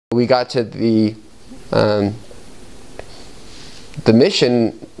we got to the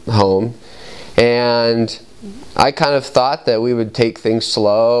mission home, and I kind of thought that we would take things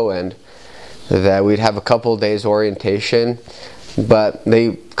slow and that we'd have a couple days orientation, but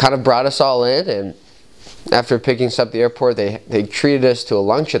they kind of brought us all in, and after picking us up at the airport, they treated us to a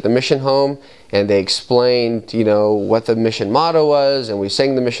lunch at the mission home, and they explained, you know, what the mission motto was, and we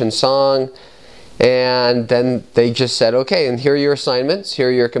sang the mission song, and then they just said, okay, and here are your assignments, here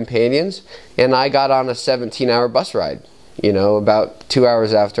are your companions, and I got on a 17-hour bus ride, you know, about 2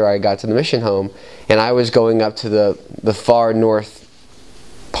 hours after I got to the mission home, and I was going up to the far north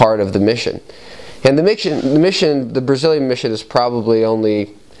part of the mission. And the Brazilian mission is probably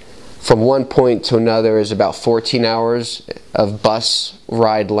only, from one point to another, is about 14 hours of bus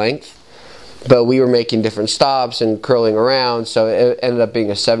ride length. But we were making different stops and curling around, so it ended up being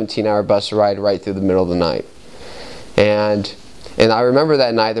a 17-hour bus ride right through the middle of the night. And I remember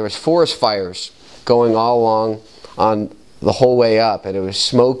that night there was forest fires going all along on the whole way up, and it was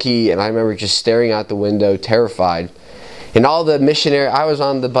smoky, and I remember just staring out the window, terrified. And all the missionaries, I was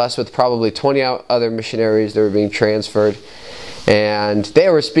on the bus with probably 20 other missionaries that were being transferred, and they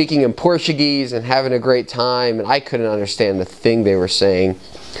were speaking in Portuguese and having a great time, and I couldn't understand the thing they were saying.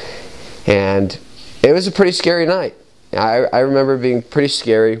 And it was a pretty scary night. I remember it being pretty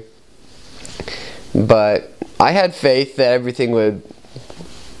scary, but I had faith that everything would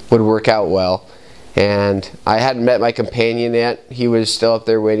work out well. And I hadn't met my companion yet. He was still up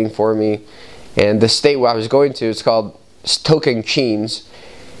there waiting for me. And the state where I was going to, it's called Tocantins.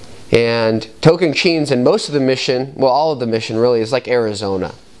 And Tocantins, and most of the mission, well, all of the mission really, is like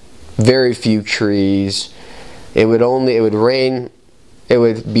Arizona. Very few trees. It would rain. It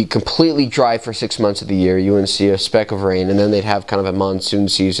would be completely dry for 6 months of the year. You wouldn't see a speck of rain. And then they'd have kind of a monsoon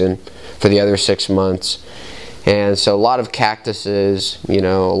season for the other 6 months. And so a lot of cactuses, you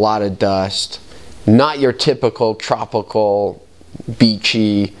know, a lot of dust. Not your typical tropical,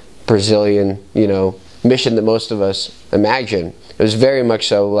 beachy, Brazilian, you know, mission that most of us imagine. It was very much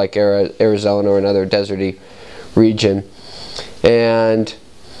so like Arizona or another deserty region. And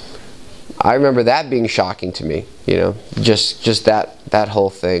I remember that being shocking to me, you know, just that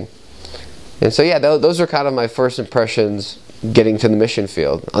whole thing. And so yeah, those are kind of my first impressions getting to the mission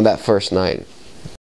field on that first night.